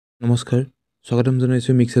নমস্কাৰ স্বাগতম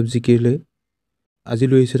জনাইছোঁ মিক্সআপ জিকেলৈ আজি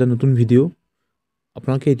লৈ আহিছোঁ এটা নতুন ভিডিঅ'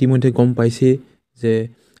 আপোনালোকে ইতিমধ্যে গম পাইছে যে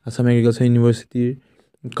আসাম এগ্ৰিকালচাৰ ইউনিভাৰ্চিটিৰ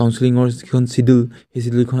কাউন্সেলিঙৰ যিখন শিডিউল সেই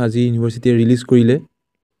শিডিউলখন আজি ইউনিভাৰ্চিটিয়ে ৰিলিজ কৰিলে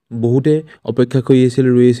বহুতে অপেক্ষা কৰি আছিল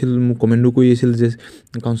ৰৈ আছিল মোক কমেণ্টো কৰি আছিল যে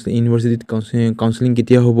ইউনিভাৰ্চিটিত কাউন্সেলিং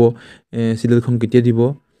কেতিয়া হ'ব শিডিউলখন কেতিয়া দিব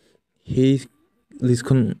সেই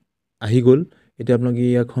লিষ্টখন আহি গ'ল এতিয়া আপোনালোকে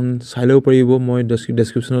ইয়াখন চাই ল'ব পাৰিব মই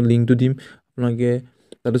ডেছক্ৰিপশ্যনত লিংকটো দিম আপোনালোকে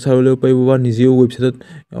তাতো চাই ল'ব পাৰিব বা নিজেও ৱেবছাইটত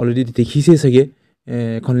অলৰেডি দেখিছে চাগে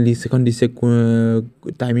এখন লিষ্ট এখন দিছে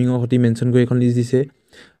টাইমিঙৰ সৈতে মেনশ্যন কৰি এখন লিষ্ট দিছে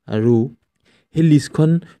আৰু সেই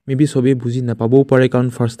লিষ্টখন মেবি চবেই বুজি নাপাবও পাৰে কাৰণ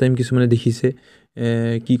ফাৰ্ষ্ট টাইম কিছুমানে দেখিছে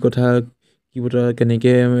কি কথা কি বতৰা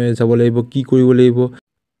কেনেকৈ যাব লাগিব কি কৰিব লাগিব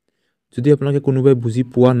যদি আপোনালোকে কোনোবাই বুজি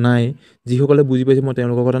পোৱা নাই যিসকলে বুজি পাইছে মই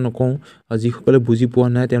তেওঁলোকৰ কথা নকওঁ আৰু যিসকলে বুজি পোৱা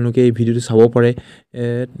নাই তেওঁলোকে এই ভিডিঅ'টো চাব পাৰে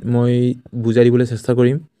মই বুজাই দিবলৈ চেষ্টা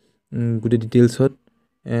কৰিম গোটেই ডিটেইলছত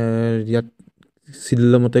ইয়াত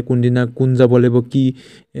শিডিউলৰ মতে কোনদিনা কোন যাব লাগিব কি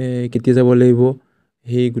কেতিয়া যাব লাগিব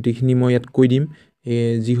সেই গোটেইখিনি মই ইয়াত কৈ দিম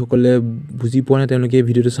যিসকলে বুজি পোৱা নাই তেওঁলোকে এই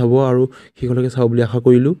ভিডিঅ'টো চাব আৰু সেইসকলকে চাব বুলি আশা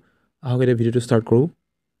কৰিলোঁ আহক এতিয়া ভিডিঅ'টো ষ্টাৰ্ট কৰোঁ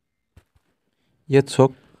ইয়াত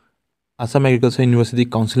চাওক Assam Agriculture University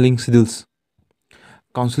Counseling Schedules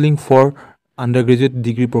Counseling for Undergraduate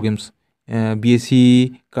Degree Programs BSc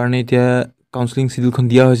কাৰণে এতিয়া কাউন্সেলিং শিডিউলখন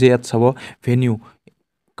দিয়া হৈছে ইয়াত চাব ভেনিউ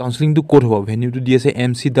কাউন্সেলিংটো ক'ত হ'ব ভেনিউটো দি আছে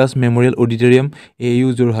MC Das memorial auditorium AU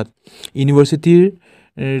Jorhat ইউনিভাৰ্চিটিৰ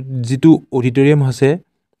যিটো অডিটৰিয়াম আছে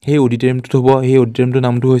সেই অডিটৰিয়ামটোত হ'ব সেই অডিটৰিয়ামটোৰ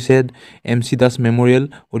নামটো হৈছে MC দাস মেমৰিয়েল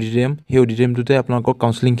অডিটৰিয়াম সেই অডিটৰিয়ামটোতে আপোনালোকৰ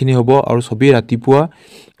কাউন্সেলিংখিনি হ'ব আৰু সবেই ৰাতিপুৱা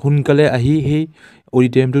সোনকালে আহি সেই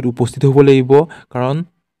অডিটৰিয়ামটোত উপস্থিত হ'ব লাগিব কাৰণ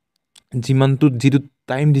যিটো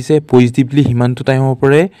টাইম দিছে পজিটিভলি সিমানটো টাইমৰ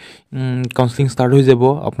পৰাই কাউন্সেলিং ষ্টাৰ্ট হৈ যাব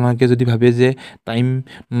আপোনালোকে যদি ভাবে যে টাইম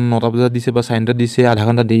 9টা বজাত দিছে বা 9টাত দিছে আধা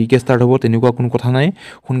ঘণ্টা দেৰিকৈ ষ্টাৰ্ট হ'ব তেনেকুৱা কোনো কথা নাই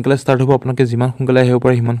সোনকালে ষ্টাৰ্ট হ'ব আপোনালোকে যিমান সোনকালে আহিব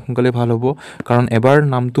পাৰে সিমান সোনকালে ভাল হ'ব কাৰণ এবাৰ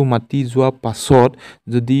নামটো মাতি যোৱা পাছত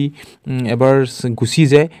যদি এবাৰ গুচি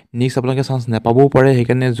যায় নেক্সট আপোনালোকে চান্স নাপাবও পাৰে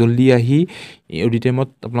সেইকাৰণে জল্দি আহি অডিটৰিয়ামত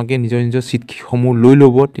আপোনালোকে নিজৰ নিজৰ ছিটসমূহ লৈ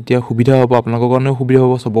ল'ব তেতিয়া সুবিধা হ'ব আপোনালোকৰ কাৰণেও সুবিধা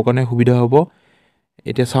হ'ব চবৰ কাৰণে সুবিধা হ'ব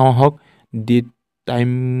এতিয়া চাওঁ আহক ডেট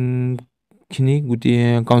টাইমখিনি গোটেই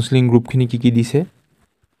কাউন্সেলিং গ্ৰুপখিনি কি দিছে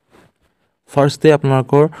ফাৰ্ষ্ট ডে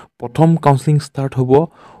আপোনালোকৰ প্ৰথম কাউন্সেলিং ষ্টাৰ্ট হ'ব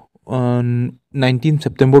 19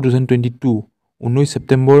 ছেপ্টেম্বৰ 2022 19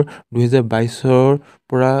 ছেপ্টেম্বৰ 2022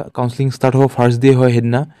 পৰা কাউন্সেলিং ষ্টাৰ্ট হ'ব ফাৰ্ষ্ট ডে হয়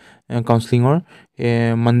সেইদিনা কাউন্সেলিঙৰ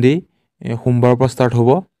মানডে সোমবাৰৰ পৰা ষ্টাৰ্ট হ'ব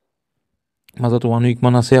মাজত 1 উইক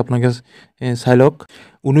মান আছে আপোনালোকে চাই লওক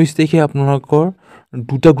 19 তাৰিখে আপোনালোকৰ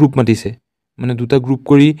দুটা গ্ৰুপ মাতিছে মানে দুটা গ্ৰুপ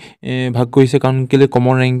কৰি ভাগ কৰিছে কাৰণ কেলে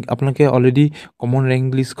কমন ৰেংক আপোনালোকে অলৰেডি কমন ৰেংক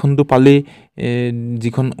লিষ্টখনটো পালেই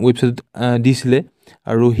যিখন ৱেবছাইট দিছিলে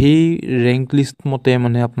আৰু সেই ৰেংক লিষ্ট মতে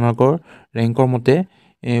মানে আপোনালোকৰ ৰেংকৰ মতে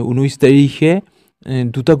 19 তাৰিখে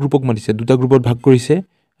দুটা গ্ৰুপক মাতিছে দুটা গ্ৰুপত ভাগ কৰিছে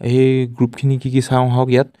সেই গ্ৰুপখিনি কি চাওঁ আহক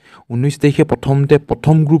ইয়াত 19 তাৰিখে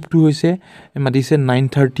প্ৰথম গ্ৰুপটো হৈছে মাতিছে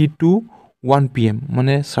 9:30 to 1 PM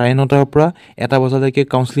মানে 9:30 পৰা 1টা বজালৈকে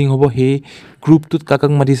কাউন্সেলিং হ'ব সেই গ্ৰুপটোত কাক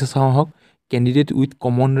মাতিছে চাওঁ আহক candidate with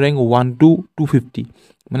common rank 1 to 250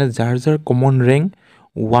 মানে যাৰ কমন ৰেংক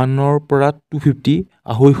 1ৰ পৰা 250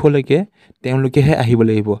 250লৈকে তেওঁলোকেহে আহিব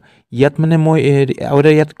লাগিব ইয়াত মানে মই আৰু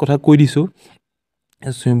ইয়াত কথা কৈ দিছোঁ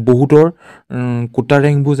বহুতৰ কোটা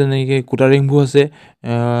ৰেংকবোৰ যেনেকৈ কোটা ৰেংকবোৰ আছে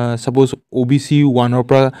ছাপ'জ OBC 1ৰ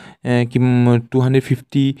পৰা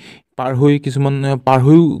 250 পাৰ হৈ কিছুমান পাৰ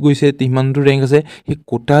হৈ গৈছে সিমানটো ৰেংক আছে সেই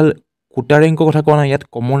কোটা ৰেংকৰ কথা কোৱা নাই ইয়াত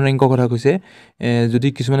কমন ৰেংকৰ কথা কৈছে যদি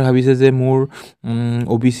কিছুমানে ভাবিছে যে মোৰ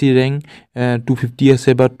OBC ৰেংক 250 আছে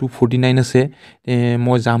বা 249 আছে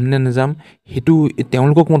মই যাম নে নাযাম সেইটো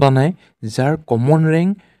তেওঁলোকক মতা নাই যাৰ কমন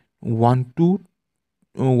ৰেংক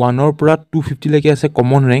 1ৰ পৰা 250লৈকে আছে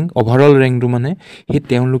কমন ৰেংক অভাৰঅল ৰেংকটো মানে সেই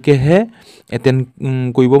তেওঁলোকেহে এটেণ্ড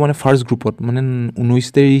কৰিব মানে ফাৰ্ষ্ট গ্ৰুপত মানে 19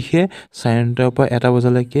 তাৰিখে 9:30 পৰা 1টা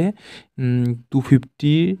বজালৈকে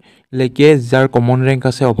 250লৈকে যাৰ কমন ৰেংক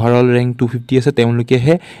আছে অভাৰঅল ৰেংক 250 আছে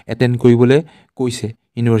তেওঁলোকেহে এটেণ্ড কৰিবলৈ কৈছে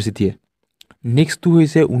ইউনিভাৰ্চিটিয়ে নেক্সটটো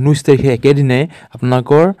হৈছে 19 তাৰিখে একেদিনাই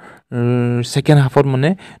আপোনালোকৰ ছেকেণ্ড হাফত মানে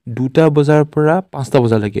 2টা বজাৰ পৰা 5টা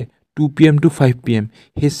বজালৈকে 2 PM to 5 PM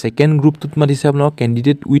সেই ছেকেণ্ড গ্ৰুপটোত মাতিছে আপোনালোকৰ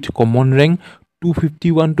candidate with common rank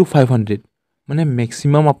 251 to 500 মানে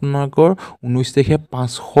মেক্সিমাম আপোনালোকৰ 19 তাৰিখে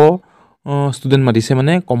 500 ষ্টুডেণ্ট মাতিছে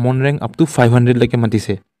মানে কমন ৰেংক আপ টু 500লৈকে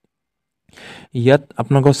মাতিছে ইয়াত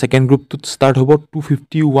আপোনালোকৰ ছেকেণ্ড গ্ৰুপটোত ষ্টাৰ্ট হ'ব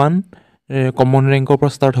 251 কমন ৰেংকৰ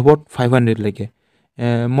পৰা ষ্টাৰ্ট হ'ব 500লৈকে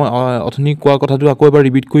মই অথনি কোৱা কথাটো আকৌ এবাৰ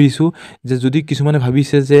ৰিপিট কৰি দিছোঁ যে যদি কিছুমানে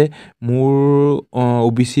ভাবিছে যে মোৰ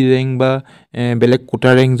OBC ৰেংক বা বেলেগ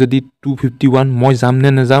কোটা ৰেংক যদি 251 মই যাম নে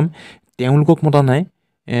নাযাম তেওঁলোকক মতা নাই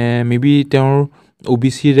মেবি তেওঁৰ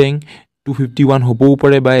OBC ৰেংক 251 হ'বও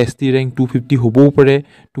পাৰে বা ST ৰেংক 250 হ'বও পাৰে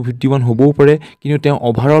 251 হ'বও পাৰে কিন্তু তেওঁ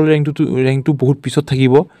অভাৰঅল ৰেংকটো বহুত পিছত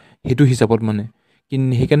থাকিব হেতু হিচাপত মানে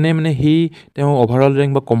কিন্তু সেইকাৰণে মানে সেই তেওঁ অভাৰঅল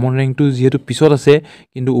ৰেংক বা কমন ৰেংকটো যিহেতু পিছত আছে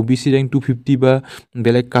কিন্তু OBC ৰেংক 250 বা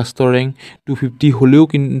বেলেগ কাষ্টৰ ৰেংক 250 হ'লেও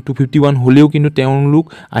কিন্তু 251 হ'লেও কিন্তু তেওঁলোক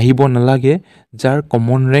আহিব নালাগে যাৰ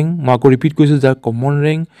কমন ৰেংক মই আকৌ ৰিপিট কৰিছোঁ যাৰ কমন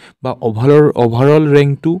ৰেংক বা অভাৰঅল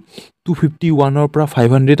ৰেংকটো 251 পৰা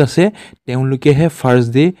 500 আছে তেওঁলোকেহে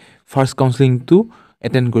ফাৰ্ষ্ট কাউন্সেলিংটো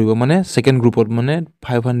এটেণ্ড কৰিব মানে ছেকেণ্ড গ্ৰুপত মানে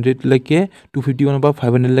 500 লৈকে 251 পৰা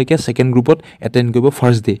 500 লৈকে ছেকেণ্ড গ্ৰুপত এটেণ্ড কৰিব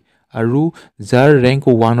ফাৰ্ষ্ট ডে আৰু যাৰ ৰেংক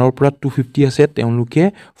 1 পৰা 250 আছে তেওঁলোকে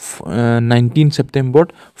 19 ছেপ্টেম্বৰত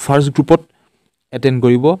ফাৰ্ষ্ট গ্ৰুপত এটেণ্ড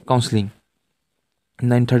কৰিব কাউন্সেলিং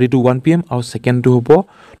 9:30 to 1 PM আৰু ছেকেণ্ডটো হ'ব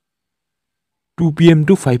 2 PM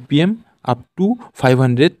to 5 PM up to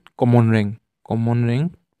 500 common rank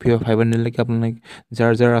 500 লৈকে আপোনালোকে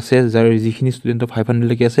যাৰ আছে যাৰ যিখিনি ষ্টুডেণ্টৰ 500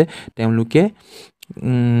 লৈকে আছে তেওঁলোকে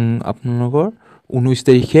আপোনালোকৰ 19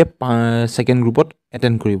 তাৰিখে ছেকেণ্ড গ্ৰুপত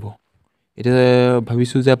এটেণ্ড কৰিব এতিয়া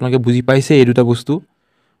ভাবিছোঁ যে আপোনালোকে বুজি পাইছে এই দুটা বস্তু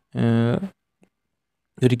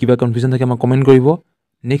যদি কিবা কনফিউজন থাকে আমাক কমেণ্ট কৰিব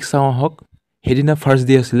নেক্সট চাওঁ আহক সেইদিনা ফাৰ্ষ্ট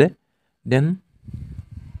ডে আছিলে দেন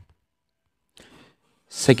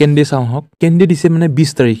ছেকেণ্ড ডে চাওঁ আহক ছেকেণ্ড ডে দিছে মানে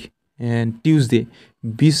 20 তাৰিখ টিউজডে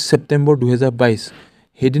 20 ছেপ্টেম্বৰ 2022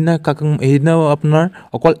 সেইদিনাও আপোনাৰ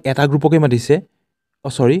অকল এটা গ্ৰুপকে মাতিছে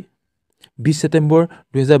 20 ছেপ্টেম্বৰ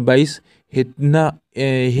 2022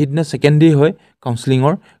 সেইদিনা ছেকেণ্ড ডে হয়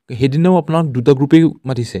কাউন্সেলিঙৰ সেইদিনাও আপোনাক দুটা গ্ৰুপেই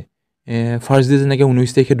মাতিছে ফাৰ্ষ্ট ডে যেনেকৈ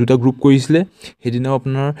 19 তাৰিখে দুটা গ্ৰুপ কৰিছিলে সেইদিনাও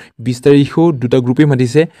আপোনাৰ 20 তাৰিখেও দুটা গ্ৰুপেই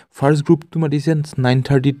মাতিছে ফাৰ্ষ্ট গ্ৰুপটো মাতিছে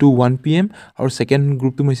 9:30 to 1 PM আৰু ছেকেণ্ড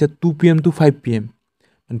গ্ৰুপটো মাতিছে 2 PM to 5 PM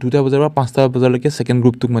 2টা বজাৰ পৰা 5টা বজালৈকে ছেকেণ্ড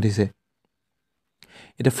গ্ৰুপটোক মাতিছে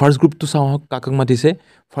এতিয়া ফাৰ্ষ্ট গ্ৰুপটো চাওঁ আহক কাক মাতিছে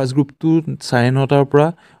ফাৰ্ষ্ট গ্ৰুপটো 9:30 পৰা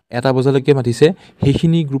 1টা বজালৈকে মাতিছে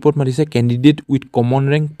সেইখিনি গ্ৰুপত মাতিছে candidate with common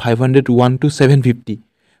rank 501 to 750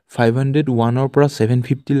 501 পৰা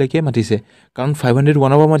 750 লৈকে মাতিছে কাৰণ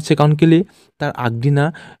 501 পৰা মাতিছে কাৰণ কেলে তাৰ আগদিনা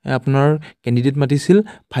আপোনাৰ কেণ্ডিডেট মাতিছিল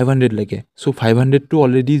 500 লৈকে সো 500টো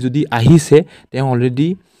অলৰেডি যদি আহিছে তেওঁ অলৰেডি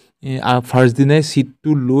ফাৰ্ষ্ট দিনাই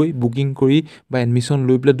সিটটো লৈ বুকিং কৰি বা এডমিশ্যন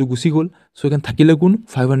লৈ পেলাই তো গুচি গ'ল সো এখান থাকিলে কোন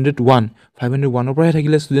 501 পৰাহে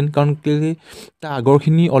থাকিলে ষ্টুডেণ্ট কাৰণ কেলে তাৰ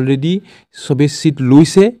আগৰখিনি অলৰেডি সবে সিট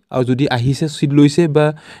লৈছে আৰু যদি আহিছে সিট লৈছে বা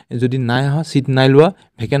যদি নাই আহা সিট নাই লোৱা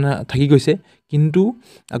ভেকেন থাকি গৈছে কিন্তু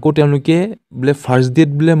আকৌ তেওঁলোকে বোলে ফাৰ্ষ্ট ডেট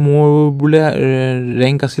বোলে মোৰ বোলে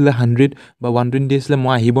ৰেংক আছিলে 100 বা 120 আছিলে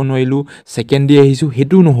মই আহিব নোৱাৰিলোঁ ছেকেণ্ড ডে আহিছোঁ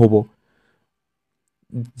সেইটো নহ'ব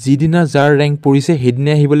যিদিনা যাৰ ৰেংক পৰিছে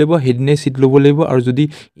সেইদিনাই আহিব লাগিব সেইদিনাই সিট ল'ব লাগিব আৰু যদি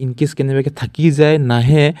ইনকেছ কেনেবাকৈ থাকি যায়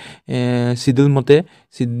নাহে চিডুল মতে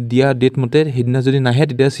সিট দিয়া ডেট মতে সেইদিনা যদি নাহে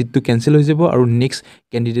তেতিয়া সিটটো কেঞ্চেল হৈ যাব আৰু নেক্সট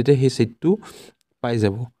কেণ্ডিডেটে সেই সিটটো পাই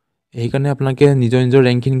যাব সেইকাৰণে আপোনালোকে নিজৰ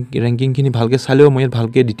ৰেংকিংখিনি ভালকৈ চাই ল'ব মই ইয়াত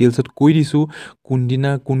ভালকৈ ডিটেইলছত কৈ দিছোঁ কোনদিনা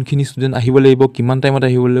কোনখিনি ষ্টুডেণ্ট আহিব লাগিব কিমান টাইমত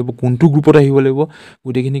আহিব লাগিব কোনটো গ্ৰুপত আহিব লাগিব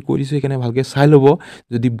গোটেইখিনি কৈ দিছোঁ সেইকাৰণে ভালকৈ চাই ল'ব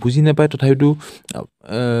যদি বুজি নাপায় তথাপিতো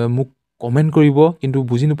মোক কমেণ্ট কৰিব কিন্তু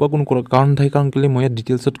বুজি নোপোৱা কোনো কাৰণ থাকে কাৰণ কেলৈ মই ইয়াত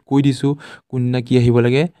ডিটেইলছত কৈ দিছোঁ কোনদিনা কি আহিব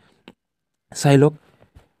লাগে চাই লওক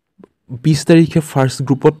 20 তাৰিখে ফাৰ্ষ্ট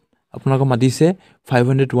গ্ৰুপত আপোনালোকক মাতিছে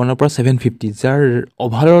 501 পৰা 750 যাৰ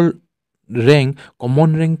অভাৰঅল ৰেংক কমন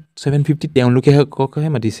ৰেংক 750 তেওঁলোকেহে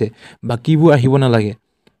মাতিছে বাকীবোৰ আহিব নালাগে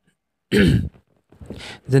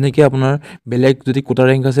যেনেকৈ আপোনাৰ বেলেগ যদি কোটা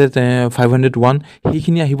ৰেংক আছে 501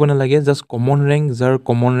 সেইখিনি আহিব নালাগে জাষ্ট কমন ৰেংক যাৰ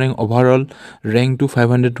কমন ৰেংক অভাৰঅল ৰেংকটো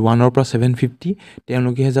 501 পৰা 750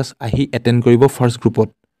 তেওঁলোকেহে জাষ্ট আহি এটেণ্ড কৰিব ফাৰ্ষ্ট গ্ৰুপত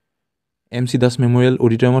MC দাস মেমৰিয়েল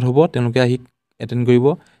অডিটৰিয়ামত হ'ব তেওঁলোকে আহি এটেণ্ড কৰিব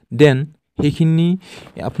দেন সেইখিনি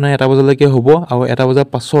আপোনাৰ 1টা বজালৈকে হ'ব আৰু 1টা বজাৰ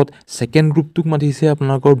পাছত ছেকেণ্ড গ্ৰুপটোক মাতিছে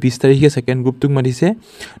আপোনালোকৰ 20 তাৰিখে ছেকেণ্ড গ্ৰুপটোক মাতিছে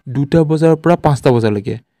 2টা বজাৰ পৰা 5টা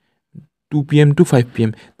বজালৈকে 2 PM to 5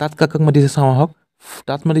 PM তাত কাক মাতিছে চাওঁ আহক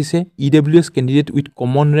তাত মাতিছে EWS candidate with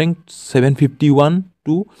common rank 751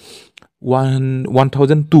 to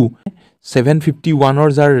 1002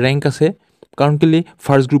 751 যাৰ ৰেংক আছে কাৰণ কেলে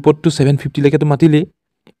ফাৰ্ষ্ট গ্ৰুপতটো 750 লৈকেতো মাতিলেই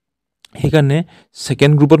সেইকাৰণে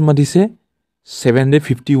ছেকেণ্ড গ্ৰুপত মাতিছে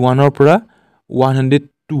 751 পৰা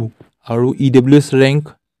 102 আৰু EWS ৰেংক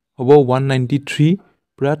হ'ব 193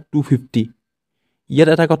 পৰা 250 ইয়াত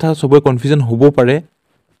এটা কথা সবৰে কনফিউজন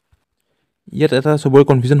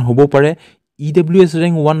হ'ব পাৰে EWS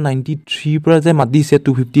ৰেংক 193 পৰা যে মাতিছে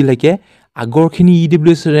 250 লৈকে আগৰখিনি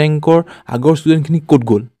EWS ৰেংকৰ আগৰ ষ্টুডেণ্টখিনি ক'ত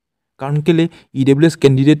গ'ল কাৰণ কেলে EWS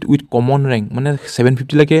candidate with common rank মানে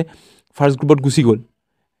 750 লৈকে ফাৰ্ষ্ট গ্ৰুপত গুচি গ'ল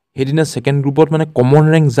সেইদিনা ছেকেণ্ড গ্ৰুপত মানে কমন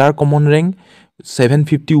ৰেংক যাৰ কমন ৰেংক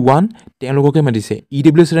 751 তেওঁলোককে মাতিছে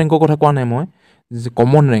EWS ৰেংকৰ কথা কোৱা নাই মই যে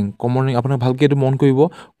কমন ৰেংক আপোনাক ভালকৈ এইটো মন কৰিব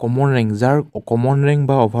কমন ৰেংক যাৰ কমন ৰেংক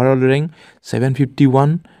বা অভাৰঅল ৰেংক 751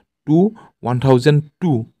 to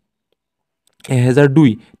 1002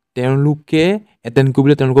 1002 তেওঁলোকে এটেণ্ড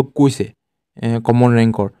কৰিবলৈ তেওঁলোকক কৈছে কমন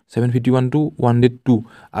ৰেংকৰ 751 to 102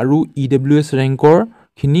 আৰু EWS ৰেংকৰ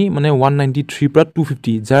খিনি মানে 193 পৰা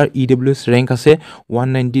 250 যাৰ EWS ৰেংক আছে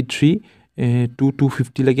 193 to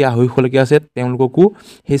 250 লৈকে 250 লৈকে আছে তেওঁলোককো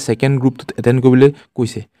সেই সেকেন্ড গ্ৰুপটোত এটেণ্ড কৰিবলৈ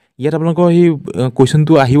কৈছে ইয়াত আপোনালোকৰ এই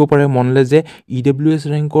কোৱেশ্চনটো আহিব পাৰে মনলে যে EWS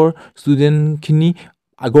ৰেংকৰ ষ্টুডেণ্টখিনি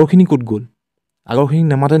আগৰখিনি ক'ত গ'ল আগৰখিনি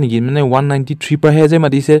নামাতে নেকি মানে 193 পৰাহে যে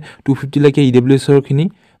মাতিছে 250 লৈকে EWS ৰ খিনি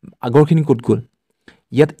আগৰখিনি ক'ত গ'ল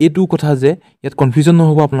ইয়াত এইটো কথা যে ইয়াত কনফিউজন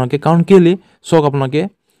নহ'ব আপোনালোকে কাৰণ কেলে সক আপোনালোকে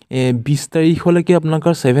 20 তাৰিখলৈকে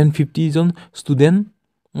আপোনালোকৰ 750 জন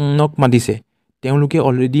ষ্টুডেণ্টক মাতিছে তেওঁলোকে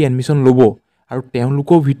অলৰেডি এডমিশ্যন ল'ব আৰু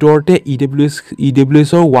তেওঁলোকৰ ভিতৰতে EWS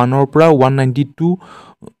ৰ 1 ৰ পৰা 192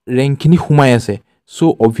 ৰেংকখিনি সোমাই আছে সো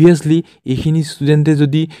অবভিয়াছলি এইখিনি ষ্টুডেণ্টে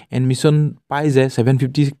যদি এডমিশ্যন পাই যায়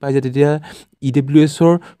 750 পাই যায় তেতিয়া EWS ৰ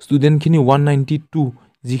ষ্টুডেণ্টখিনি 192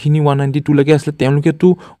 যিখিনি 192 লৈকে আছিলে তেওঁলোকেতো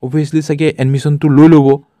অবভিয়াছলি চাগে এডমিশ্যনটো লৈ ল'ব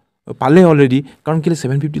পালে অলৰেডি কাৰণ কেলে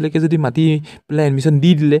 750 লৈকে যদি মাতি পেলাই এডমিশ্যন দি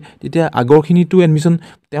দিলে তেতিয়া আগৰখিনিতো এডমিশ্যন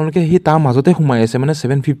তেওঁলোকে সেই তাৰ মাজতে সোমাই আছে মানে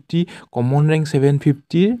 750 কমন ৰেংক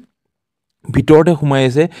 750 ভিতৰতে সোমাই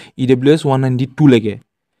আছে EWS 192 লৈকে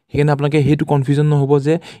সেইকাৰণে আপোনালোকে সেইটো কনফিউজন নহ'ব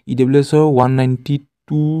যে EWS ৰ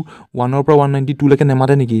 192 1 ৰ পৰা 192 লৈকে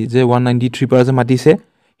নেমাতে নেকি যে 193 পৰা যে মাতিছে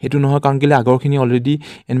সেইটো নহয় কাৰণ কেলে আগৰখিনি অলৰেডি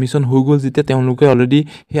এডমিশ্যন হৈ গ'ল যেতিয়া তেওঁলোকে অলৰেডি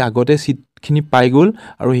সেই আগতে সিটখিনি পাই গ'ল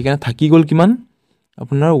আৰু সেইকাৰণে থাকি গ'ল কিমান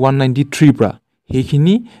আপোনাৰ 193 পৰা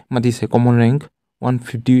সেইখিনি মাতিছে কমন ৰেংক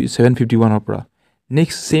 751 ৰ পৰা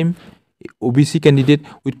next same OBC candidate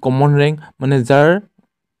with common rank মানে যাৰ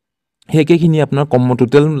হেকেখিনি আপোনাৰ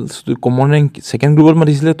টোটেল কমন ৰেংক সেকেন্ড গ্ৰুপত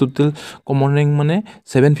মাতিছিলে টোটেল কমন ৰেংক মানে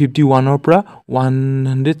 751 ৰ পৰা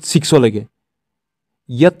 106 লৈকে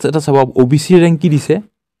ইয়াত এটা চাব OBC ৰেংক কি দিছে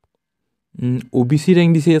OBC ৰেংক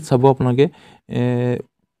দিছে ইয়াত চাব আপোনালোকে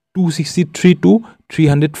 263 to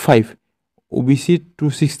 305 OBC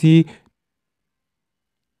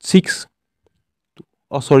 266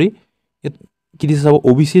 সৰি কি দিছে চাব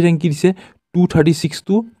OBC ৰেংক কি দিছে 236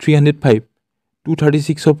 to 305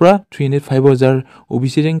 236 ৰ পৰা 305 যাৰ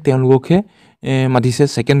OBC ৰেংক তেওঁলোককে মাতিছে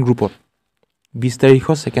সেকেন্ড গ্ৰুপত 20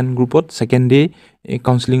 তাৰিখৰ সেকেন্ড গ্ৰুপত সেকেন্ড ডে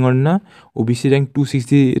কাউন্সেলিংৰ দিনা OBC ৰেংক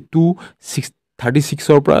 236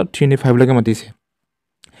 ৰ পৰা 305 লৈকে মাতিছে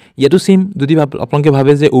ইয়াতো সেম যদি আপোনালোকে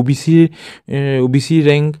ভাবে যে OBC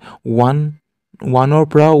ৰেংক 1 ৰ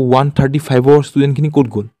পৰা 135 ৰ ষ্টুডেণ্টখিনি ক'ত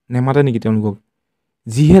গ'ল নেমাতে নেকি তেওঁলোকক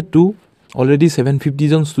যিহেতু অলৰেডি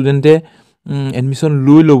 750 জন ষ্টুডেণ্টে এডমিশ্যন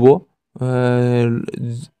লৈ ল'ব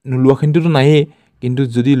নোলোৱাখিনিতো নায়েই কিন্তু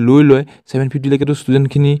যদি লৈ লয় 750 লৈকেতো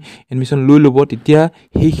ষ্টুডেণ্টখিনি এডমিশ্যন লৈ ল'ব তেতিয়া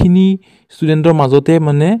সেইখিনি ষ্টুডেণ্টৰ মাজতে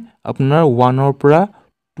মানে আপোনাৰ 1 ৰ পৰা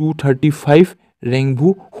 235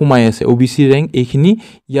 ৰেংকবোৰ সোমাই আছে OBC ৰেংক এইখিনি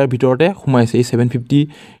ইয়াৰ ভিতৰতে সোমাই আছে এই 750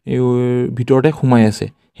 ভিতৰতে সোমাই আছে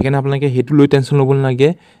সেইকাৰণে আপোনালোকে সেইটো লৈ টেনশ্যন ল'ব নালাগে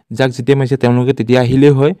যাক যেতিয়া মাইছে তেওঁলোকে তেতিয়া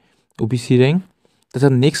আহিলেই হয় OBC ৰেংক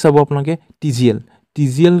তাৰপিছত নেক্সট চাব আপোনালোকে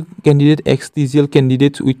TGL candidate TGL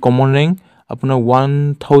candidates with common rank আপোনাৰ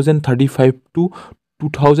 1035 to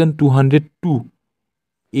 2202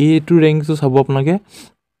 এইটো ৰেংকটো চাব আপোনালোকে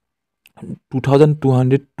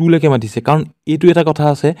 2202 লৈকে মাতিছে কাৰণ এইটো এটা কথা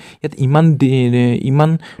আছে ইয়াত ইমান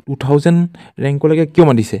 2000 ৰেংকলৈকে কিয়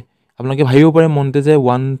মাতিছে আপোনালোকে ভাবিব পাৰে মনতে যে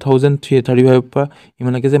 1035 পৰা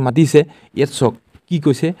ইমানলৈকে যে মাতিছে ইয়াত চক কি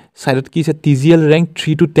কৈছে সাইডত কি আছে TGL ৰেংক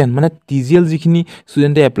 3 to 10 মানে TGL যিখিনি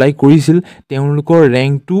ষ্টুডেণ্টে এপ্লাই কৰিছিল তেওঁলোকৰ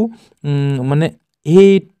ৰেংকটো মানে এই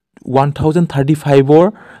 1035 ৰ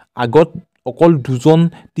আগত অকল দুজন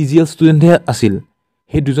TGL ষ্টুডেণ্টহে আছিল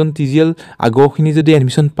সেই দুজন TGL আগৰখিনি যদি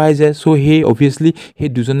এডমিশ্যন পাই যায় সো সেই অবভিয়াছলি সেই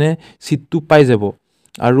দুজনে সিটটো পাই যাব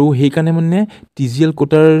আৰু সেইকাৰণে মানে TGL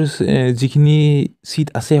কোটাৰ যিখিনি সিট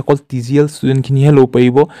আছে অকল TGL ষ্টুডেণ্টখিনিহে ল'ব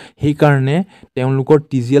পাৰিব সেইকাৰণে তেওঁলোকৰ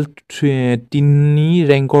TGL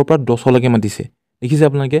 3 ৰেংকৰ পৰা 10 লৈকে মাতিছে দেখিছে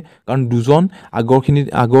আপোনালোকে কাৰণ দুজন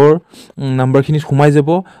আগৰ নাম্বাৰখিনিত সোমাই যাব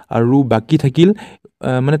আৰু বাকি থাকিল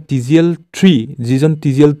মানে TGL 3 যিজন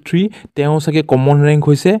TGL 3 তেওঁ চাগে কমন ৰেংক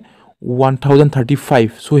হৈছে 1035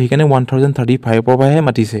 সো সেইকাৰণে 1035 ৰ পৰাহে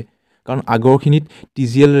মাতিছে কাৰণ আগৰখিনিত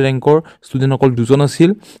TGL ৰেংকৰ ষ্টুডেণ্ট অকল দুজন আছিল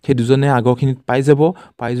সেই দুজনে আগৰখিনিত পাই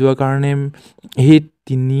যোৱাৰ কাৰণে সেই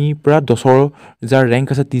 3 পৰা 10 যাৰ ৰেংক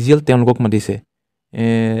আছে TGL তেওঁলোকক মাতিছে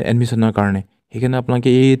এডমিশ্যনৰ কাৰণে সেইকাৰণে আপোনালোকে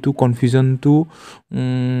এইটো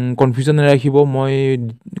কনফিউজন নাৰাখিব মই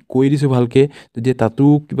কৈ দিছোঁ ভালকৈ যদি তাতো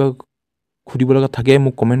কিবা খুদিব লগা থাকে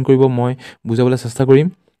মোক কমেণ্ট কৰিব মই বুজাবলৈ চেষ্টা কৰিম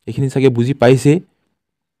এইখিনি চাগে বুজি পাইছে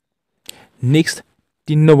নেক্সট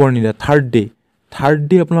 3 নম্বৰ নিলা থাৰ্ড ডে থাৰ্ড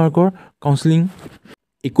ডে আপোনালোকৰ কাউন্সেলিং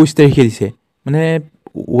 21 তাৰিখে দিছে মানে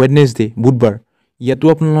ৱেডনেছডে বুধবাৰ ইয়াতো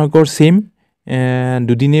আপোনালোকৰ সেম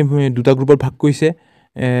দুদিনে দুটা গ্ৰুপত ভাগ কৰিছে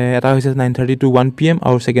এটা হৈছে 9:30 to 1 PM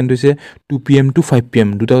আৰু সেকেন্ড হৈছে 2 PM to 5 PM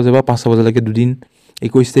দুটা বজাৰ পৰা 5 বজালৈকে দুদিন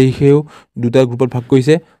 21 তাৰিখেও দুটা গ্ৰুপত ভাগ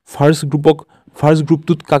কৰিছে ফাৰ্ষ্ট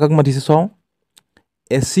গ্ৰুপটোত কাকাক মাতিছে চাওঁ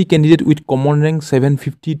SC candidate with common rank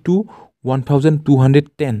 750 to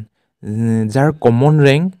 1210 যাৰ common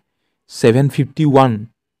rank 751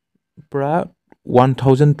 পৰা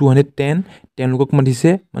 1210 তেওঁলোকক মাতিছে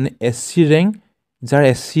মানে SC rank যাৰ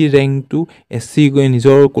SC rank to SC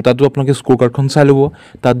নিজৰ কোটাটো আপোনালোকে স্কোৰ কাৰ্ডখন চাই ল'ব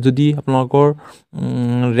তাত যদি আপোনালোকৰ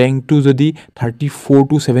ৰেংকটো যদি 34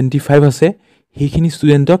 to 75 আছে সেইখিনি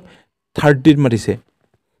ষ্টুডেণ্টক থাৰ্ড ডেট মাতিছে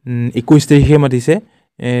 21 তাৰিখে মাতিছে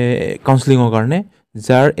কাউন্সেলিঙৰ কাৰণে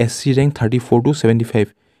যাৰ SC rank 34 to 75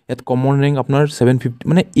 ইয়াত কমন ৰেংক আপোনাৰ 750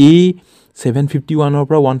 মানে এই 751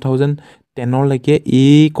 পৰা 1010 লৈকে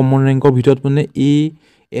এই কমন ৰেংকৰ ভিতৰত মানে এই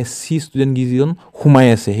SC ষ্টুডেণ্ট কিজন সোমাই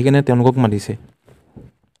আছে সেইকাৰণে তেওঁলোকক মাতিছে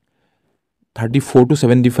 34 to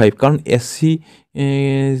 75 কাৰণ SC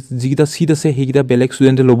যিকেইটা সিট আছে সেইকেইটা বেলেগ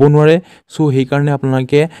ষ্টুডেণ্টে ল'ব নোৱাৰে সো সেইকাৰণে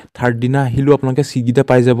আপোনালোকে থাৰ্ড দিনা আহিলেও আপোনালোকে সিটকেইটা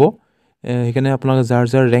পাই যাব সেইকাৰণে আপোনালোকে যাৰ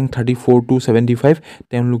ৰেংক 34 to 75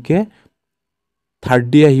 তেওঁলোকে থাৰ্ড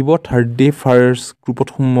ডে আহিব থাৰ্ড ডে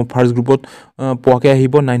ফাৰ্ষ্ট গ্ৰুপত পোৱাকৈ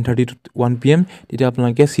আহিব 9:30 to 1 PM তেতিয়া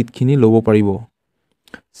আপোনালোকে সিটখিনি ল'ব পাৰিব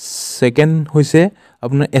সেকেন্ড হৈছে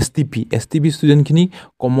আপোনাৰ STP ষ্টুডেণ্টখিনি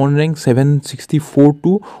কমন ৰেংক 764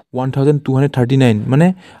 to 1239 মানে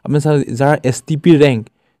আপোনাৰ যাৰ STP ৰেংক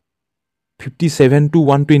 57 to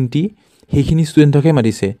 120 সেইখিনি ষ্টুডেণ্টকে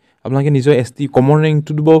মাতিছে আপোনালোকে নিজৰ কমন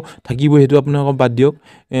ৰেংকটো দিব থাকিব সেইটো আপোনালোকক বাদ দিয়ক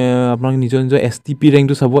আপোনালোকে নিজৰ STP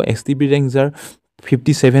ৰেংকটো চাব STP ৰেংক যাৰ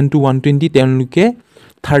 57 to 120 তেওঁলোকে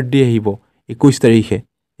থাৰ্ড ডে আহিব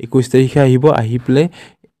 21 তাৰিখে আহিব আহি পেলাই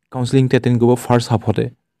কাউন্সেলিংটো এটেণ্ড কৰিব ফাৰ্ষ্ট হাফতে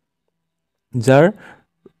যাৰ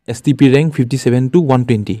STP rank 57 to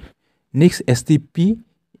 120 next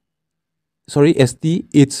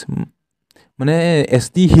STH মানে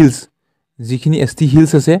ST হিলছ যিখিনি ST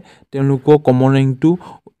হিলছ আছে তেওঁলোকৰ কমন ৰেংকটো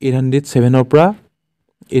 807 পৰা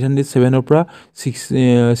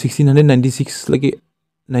 1696 লৈকে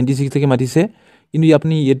মাতিছে কিন্তু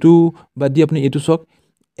আপুনি এইটো বাদ দি আপুনি এইটো চাওক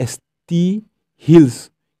ST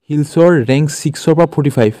হিলছৰ ৰেংক 6 পৰা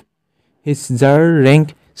 45 সেই যাৰ ৰেংক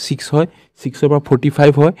 6 হয় 6 পৰা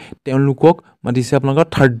 45 হয় তেওঁলোকক মাতিছে আপোনালোকৰ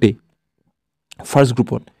থাৰ্ড ডে ফাৰ্ষ্ট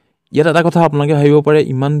গ্ৰুপত ইয়াত এটা কথা আপোনালোকে ভাবিব পাৰে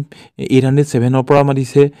ইমান 807 পৰা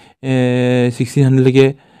মাতিছে 1600 লৈকে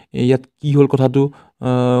ইয়াত কি হ'ল কথাটো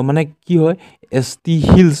মানে কি হয় ST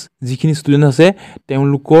হিলছ যিখিনি ষ্টুডেণ্ট আছে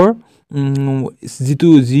তেওঁলোকৰ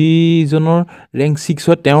যিজনৰ ৰেংক 6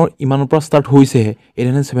 হয় তেওঁৰ ইমানৰ পৰা ষ্টাৰ্ট হৈছেহে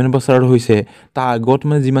 807 পৰা ষ্টাৰ্ট হৈছে তাৰ আগত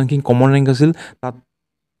মানে যিমানখিনি কমন ৰেংক আছিল তাত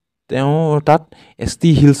ST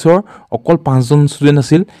হিলছৰ অকল 5জন ষ্টুডেণ্ট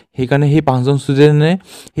আছিল সেইকাৰণে সেই 5জন ষ্টুডেণ্টে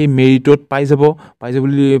সেই মেৰিটত পাই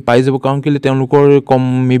যাব কাৰণ কেলে তেওঁলোকৰ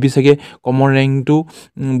মেবি চাগে কমন ৰেংকটো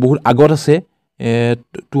বহুত আগত আছে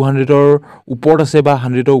 200ৰ ওপৰত আছে বা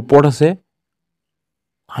 100ৰ ওপৰত আছে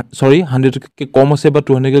 100কে কম আছে বা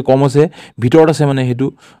 200কে কম আছে ভিতৰত আছে মানে সেইটো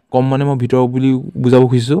কম মানে মই ভিতৰ বুলি বুজাব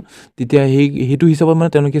খুজিছোঁ তেতিয়া সেইটো হিচাপত মানে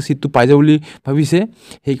তেওঁলোকে সিটটো পাই যাব বুলি ভাবিছে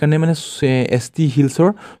সেইকাৰণে মানে ST হিলছৰ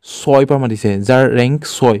 6 পৰা মাতিছে যাৰ ৰেংক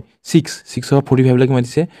 6 পৰা 45 লৈকে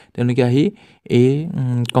মাতিছে তেওঁলোকে আহি এই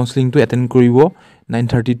কাউন্সেলিংটো এটেণ্ড কৰিব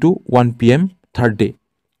 9:30 to 1 PM third day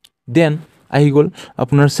then আহি গ'ল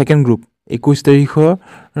আপোনাৰ সেকেন্ড গ্ৰুপ 21 তাৰিখৰ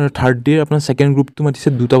থাৰ্ড ডে আপোনাৰ সেকেন্ড গ্ৰুপটো মাতিছে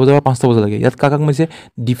 2টা বজাৰ পৰা 5টা বজালৈকে ইয়াত কাকাক মাতিছে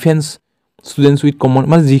ডিফেন্স ষ্টুডেণ্টছ উইথ কমন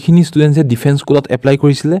মানে যিখিনি ষ্টুডেণ্টছে ডিফেন্স কোটাত এপ্লাই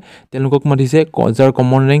কৰিছিলে তেওঁলোকক মাতিছে যাৰ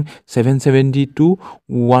কমন ৰেংক 770 to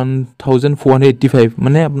 1485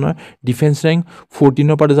 মানে আপোনাৰ ডিফেন্স ৰেংক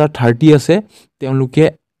 14 পৰা যাৰ 30 আছে তেওঁলোকে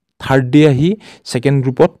থাৰ্ড ডে আহি সেকেন্ড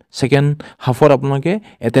হাফত আপোনালোকে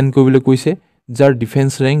এটেণ্ড কৰিবলৈ কৈছে যাৰ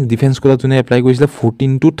ডিফেন্স কোটাত যোনে এপ্লাই কৰিছিলে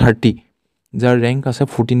 14 to 30 যাৰ ৰেংক আছে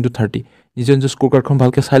 14 to 30 নিজৰ স্কোৰ কাৰ্ডখন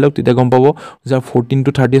ভালকৈ চাই লওক তেতিয়া গম পাব যাৰ 14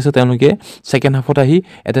 to 30 আছে তেওঁলোকে সেকেন্ড হাফত আহি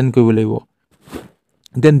এটেণ্ড কৰিব লাগিব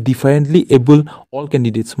then differently able all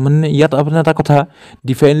candidates মানে ইয়াত আপোনাৰ এটা কথা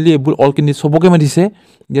ডিফাৰেণ্টলি এবল অল কেণ্ডিডেট চবকে মাতিছে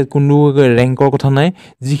ইয়াত কোনো ৰেংকৰ কথা নাই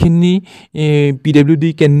যিখিনি PWD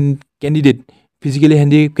candidate physically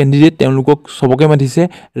handy candidate তেওঁলোকক চবকে মাতিছে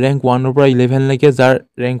ৰেংক 1 পৰা 11 লৈকে যাৰ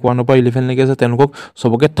ৰেংক 1 পৰা 11 লৈকে আছে তেওঁলোকক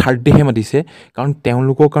চবকে থাৰ্ড ডেহে মাতিছে কাৰণ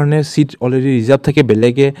তেওঁলোকৰ কাৰণে সিট অলৰেডি ৰিজাৰ্ভ থাকে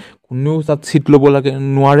বেলেগে কোনেও তাত সিট ল'ব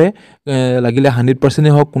নোৱাৰে লাগিলে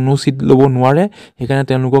 100% হওক কোনো সিট ল'ব নোৱাৰে সেইকাৰণে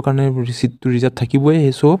তেওঁলোকৰ কাৰণে সিটটো ৰিজাৰ্ভ থাকিবই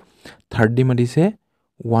সো থাৰ্ড ডে মাতিছে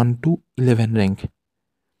 1 to 11 ৰেংক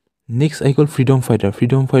নেক্সট আহি গ'ল freedom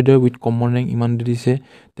fighter with common rank ইমান দিছে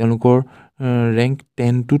তেওঁলোকৰ rank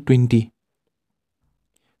 10 to 20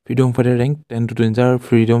 freedom fighter rank 10 to 20 যাৰ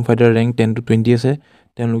ফ্ৰীডম ফাইটাৰ ৰেংক 10 to 20 আছে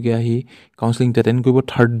তেওঁলোকে আহি কাউন্সেলিংটো এটেণ্ড কৰিব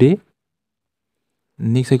থাৰ্ড ডে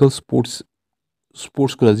নেক্সট আহি গ'ল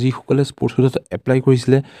স্পৰ্টছ কোটা যিসকলে স্পৰ্টছ কোটাত এপ্লাই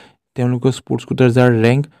কৰিছিলে তেওঁলোকৰ স্পৰ্টছ কোটাৰ যাৰ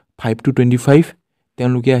ৰেংক 5 to 25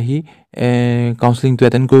 তেওঁলোকে আহি কাউন্সেলিংটো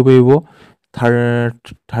এটেণ্ড কৰিব পাৰিব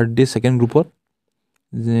থাৰ্ড ডে ছেকেণ্ড গ্ৰুপত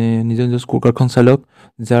যে নিজৰ নিজৰ স্ক'ৰ কাৰ্ডখন চাই লওক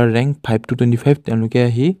যাৰ ৰেংক 5 to 25 তেওঁলোকে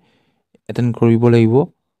আহি এটেণ্ড কৰিব লাগিব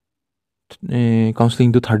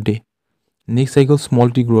কাউন্সেলিংটো থাৰ্ড ডে নেক্সট আহি গ'ল small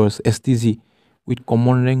tea গ্ৰ'ৱাৰ্ছ STG with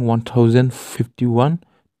common rank 1051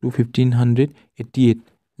 to 1588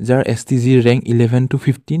 যাৰ STG ৰেংক 11 to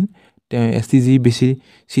 15 STG বেছি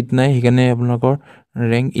চিট নাই সেইকাৰণে আপোনালোকৰ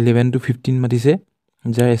ৰেংক 11 to 15 মাতিছে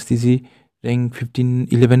যাৰ STG ৰেংক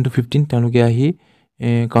 11 to 15 তেওঁলোকে আহি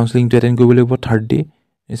কাউন্সেলিংটো এটেণ্ড কৰিব লাগিব থাৰ্ড ডে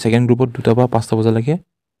ছেকেণ্ড গ্ৰুপত 2টা পৰা 5টা বজালৈকে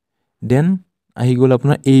দেন আহি গ'ল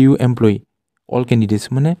আপোনাৰ AU এমপ্লয়ী অল কেণ্ডিডেটছ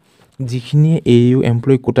মানে যিখিনিয়ে AU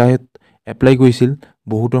এমপ্লয়ী কোটাত এপ্লাই কৰিছিল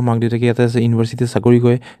বহুতৰ মাক দেউতাকে ইয়াতে আছে ইউনিভাৰ্চিটিত চাকৰি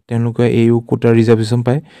কৰে তেওঁলোকে AU কোটাৰ ৰিজাৰ্ভেশ্যন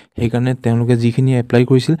পায় সেইকাৰণে তেওঁলোকে যিখিনি এপ্লাই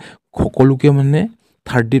কৰিছিল সকলোকে মানে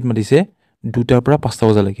থাৰ্ড ডেত মাতিছে 2টাৰ পৰা 5টা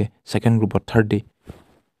বজালৈকে ছেকেণ্ড গ্ৰুপত থাৰ্ড ডে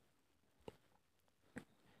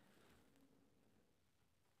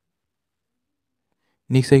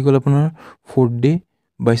নেক্সট আহি গ'ল আপোনাৰ ফ'ৰ্থ ডে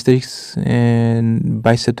 22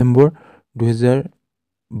 ছেপ্টেম্বৰ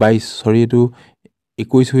 2022 চৰি এইটো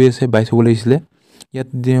 21 হৈ আছে 22 হ'ব লাগিছিলে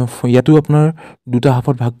ইয়াতো আপোনাৰ 2টা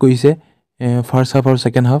হাফত ভাগ কৰিছে ফাৰ্ষ্ট হাফ আৰু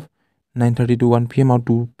ছেকেণ্ড হাফ 9:30 to 1 PM আৰু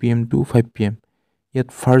 2 PM to 5 PM ইয়াত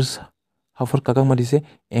ফাৰ্ষ্ট হাফত কাকাক মাতিছে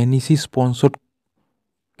NEC স্পন্সৰ্ড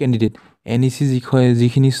কেণ্ডিডেট NEC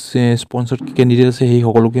যিখিনি স্পন্সৰ্ড কেণ্ডিডেট আছে সেই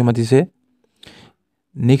সকলোকে মাতিছে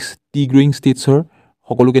নেক্সট টি গ্ৰ'য়িং ষ্টেটছৰ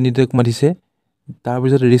সকলো কেণ্ডিডেটক মাতিছে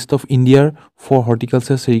তাৰপিছত ৰেষ্ট অফ ইণ্ডিয়াৰ for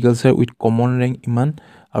horticulture sericulture with common rank ইমান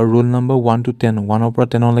আৰু ৰোল নাম্বাৰ 1 to 10 1ৰ পৰা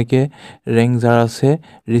 10লৈকে ৰেংক যাৰ আছে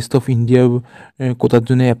ৰেষ্ট অফ ইণ্ডিয়াৰ কোটাত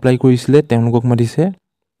যোনে এপ্লাই কৰিছিলে তেওঁলোকক মাতিছে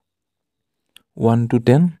 1 to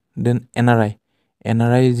 10 দেন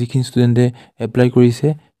NRI যিখিনি ষ্টুডেণ্টে এপ্লাই কৰিছে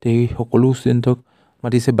সেই সকলো ষ্টুডেণ্টক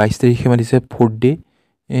মাতিছে 22 তাৰিখে মাতিছে fourth day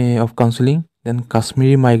of counselling then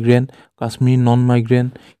Kashmiri migrant Kashmiri non migrant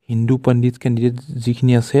Hindu Pandit candidate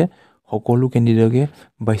যিখিনি আছে সকলো কেণ্ডিডেটকে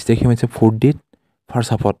 22 তাৰিখে মাতিছে ফ'ৰ্থ ডেত ফাৰ্ষ্ট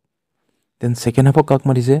হাফত দেন ছেকেণ্ড হাফত কাক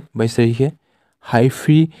মাতিছে 22 তাৰিখে হাই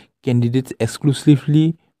free candidates exclusively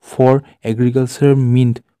for agriculture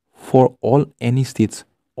mint for all any states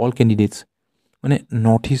all candidates মানে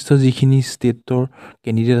নৰ্থ ইষ্টৰ যিখিনি ষ্টেটৰ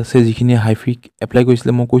কেণ্ডিডেট আছে যিখিনি হাই ফ্ৰী এপ্লাই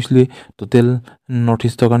কৰিছিলে মই কৈছিলোঁ টোটেল নৰ্থ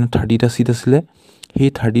ইষ্টৰ কাৰণে 30টা ছিট আছিলে সেই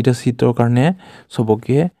 30টা ছিটৰ কাৰণে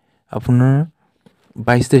চবকে আপোনাৰ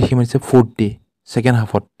 22 তাৰিখে মাতিছে ফ'ৰ্থ ডে ছেকেণ্ড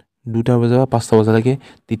হাফত 2টা বজাৰ পৰা 5টা বজালৈকে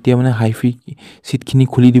তেতিয়া মানে হাই ফ্ৰী ছিটখিনি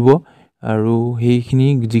খুলি দিব আৰু সেইখিনি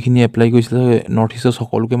যিখিনি এপ্লাই কৰিছিলে নৰ্থ ইষ্টৰ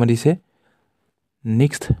সকলোকে মাতিছে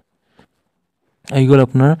নেক্সট আহি গ'ল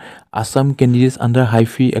আপোনাৰ আছাম কেণ্ডিডেটছ আণ্ডাৰ হাই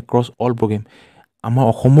ফ্ৰী এক্ৰছ অল প্ৰগ্ৰেম আমাৰ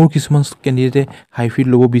অসমৰ কিছুমান কেণ্ডিডেটে হাই ফ্ৰীত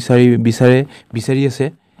ল'ব বিচাৰি আছে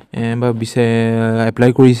বা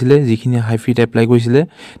এপ্লাই কৰিছিলে যিখিনি হাই ফ্ৰীত এপ্লাই কৰিছিলে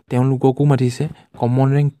তেওঁলোককো মাতিছে কমন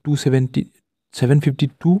ৰেংক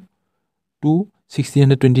 752 to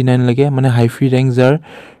 1629 লৈকে মানে হাই ফ্ৰী ৰেংক যাৰ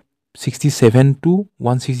 67 to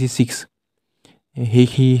 166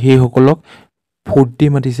 সেইসকলক ফ'ৰ্থ ডে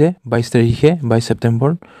মাতিছে 22 তাৰিখে 22 September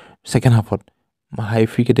second হাফত high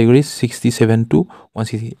free category 67 to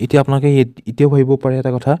 160 এতিয়া আপোনালোকে এতিয়াও ভাবিব পাৰে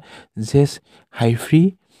এটা কথা যে হাই ফ্ৰী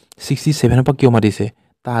 67ৰ পৰা কিয় মাতিছে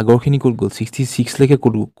তাৰ আগৰখিনি ক'ত গ'ল 66 লৈকে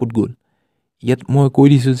ক'ত গ'ল ইয়াত মই কৈ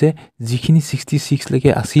দিছোঁ যে যিখিনি 66 লৈকে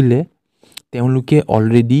আছিলে তেওঁলোকে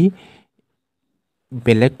অলৰেডি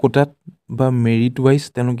বেলেগ কোটাত বা মেৰিট ৱাইজ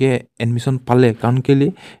তেওঁলোকে এডমিশ্যন পালে কাৰণ কেলৈ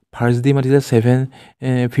ফাৰ্ষ্ট ডে মাতিছে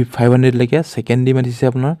 500 লৈকে ছেকেণ্ড ডে মাতিছে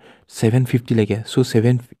আপোনাৰ 750 লৈকে চ'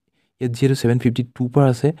 ইয়াত যিহেতু 752 পৰা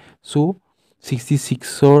আছে চ'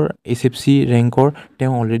 66ৰ HFC ৰেংকৰ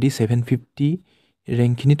তেওঁ অলৰেডি 750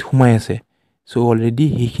 ৰেংকখিনিত সোমাই আছে চ' অলৰেডি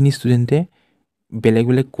সেইখিনি ষ্টুডেণ্টে বেলেগ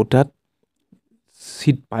কোটাত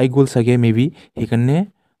ছিট পাই গ'ল চাগে মেবি সেইকাৰণে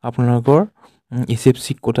আপোনালোকৰ HFC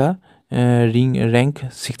কোটা ৰেংক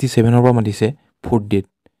 67ৰ পৰা মাতিছে ফ'ৰ্থ ডেত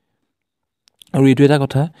আৰু এইটো এটা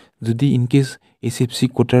কথা যদি ইনকেছ HFC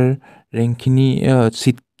কোটাৰ ৰেংকখিনি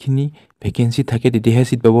ছিটখিনি ভেকেঞ্চি থাকে তেতিয়াহে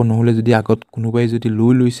ছিট পাব নহ'লে যদি আগত কোনোবাই যদি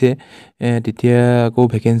লৈছে তেতিয়া আকৌ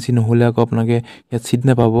ভেকেঞ্চি নহ'লে আকৌ আপোনালোকে ইয়াত ছিট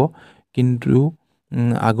নাপাব কিন্তু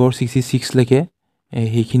আগৰ 66 লৈকে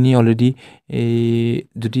সেইখিনি অলৰেডি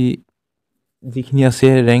যদি যিখিনি আছে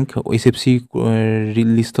ৰেংক HFC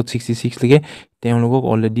লিষ্টত 66 লৈকে তেওঁলোকক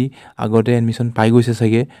অলৰেডি আগতে এডমিশ্যন পাই গৈছে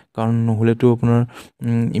চাগে কাৰণ নহ'লেতো আপোনাৰ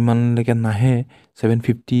ইমানলৈকে নাহে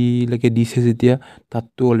 750 লৈকে দিছে যেতিয়া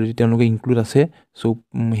তাততো অলৰেডি তেওঁলোকে ইনক্লুড আছে চ'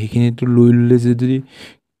 সেইখিনিতো লৈ ল'লে যদি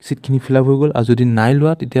ছিটখিনি ফিল আপ হৈ গ'ল। আৰু যদি নাই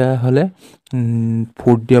লোৱা তেতিয়াহ'লে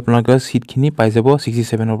 4th ডে আপোনালোকে ছিটখিনি পাই যাব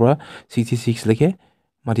 67ৰ পৰা 66লৈকে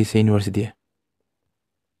মাতিছে ইউনিভাৰ্চিটিয়ে।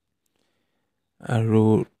 আৰু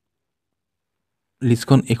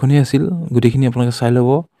লিষ্টখন এইখনেই আছিল, গোটেইখিনি আপোনালোকে চাই ল'ব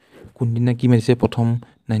কোনদিনা কি মাতিছে। প্ৰথম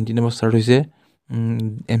 19ৰ পৰা ষ্টাৰ্ট হৈছে,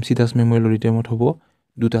 MC দাস মেমৰিয়েল অডিটৰিয়ামত হ'ব।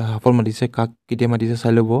 2টা হাফত মাতিছে, কাক কেতিয়া মাতিছে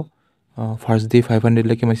চাই ল'ব। ফাৰ্ষ্ট ডে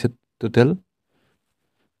 500লৈকে মাতিছে টোটেল।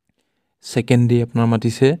 ছেকেণ্ড ডে আপোনাৰ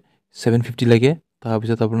মাতিছে 750 লাগে।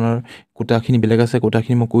 তাৰপিছত আপোনাৰ কোটাখিনি বেলেগ আছে,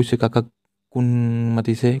 কোটাখিনি মই কৈছোঁ কাক কোন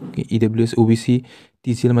মাতিছে। EWS OBC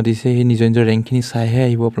TCL মাতিছে, সেই নিজৰ নিজৰ ৰেংকখিনি চাইহে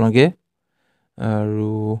আহিব আপোনালোকে।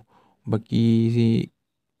 আৰু বাকী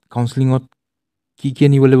কাউন্সেলিঙত কি কি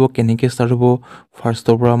আনিব লাগিব, কেনেকৈ ষ্টাৰ্ট হ'ব,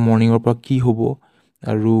 ফাৰ্ষ্টৰ পৰা মৰ্ণিঙৰ পৰা কি হ'ব,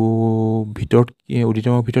 আৰু ভিতৰত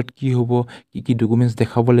অডিটৰিয়ামৰ ভিতৰত কি হ'ব, কি কি ডকুমেণ্টছ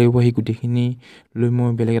দেখাব লাগিব, সেই গোটেইখিনি লৈ মই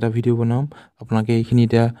বেলেগ এটা ভিডিঅ' বনাম। আপোনালোকে এইখিনি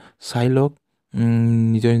এতিয়া চাই লওক,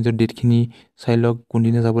 নিজৰ নিজৰ ডেটখিনি চাই লওক,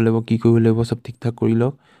 কোনদিনা যাব লাগিব, কি কৰিব লাগিব, চব ঠিক ঠাক কৰি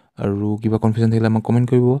লওক। আৰু কিবা কনফিউজন থাকিলে আমাক কমেণ্ট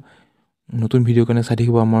কৰিব। নতুন ভিডিঅ'ৰ কাৰণে চাই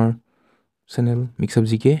থাকিব আমাৰ চেনেল মিক্সআপ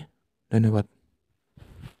জিকে। ধন্যবাদ।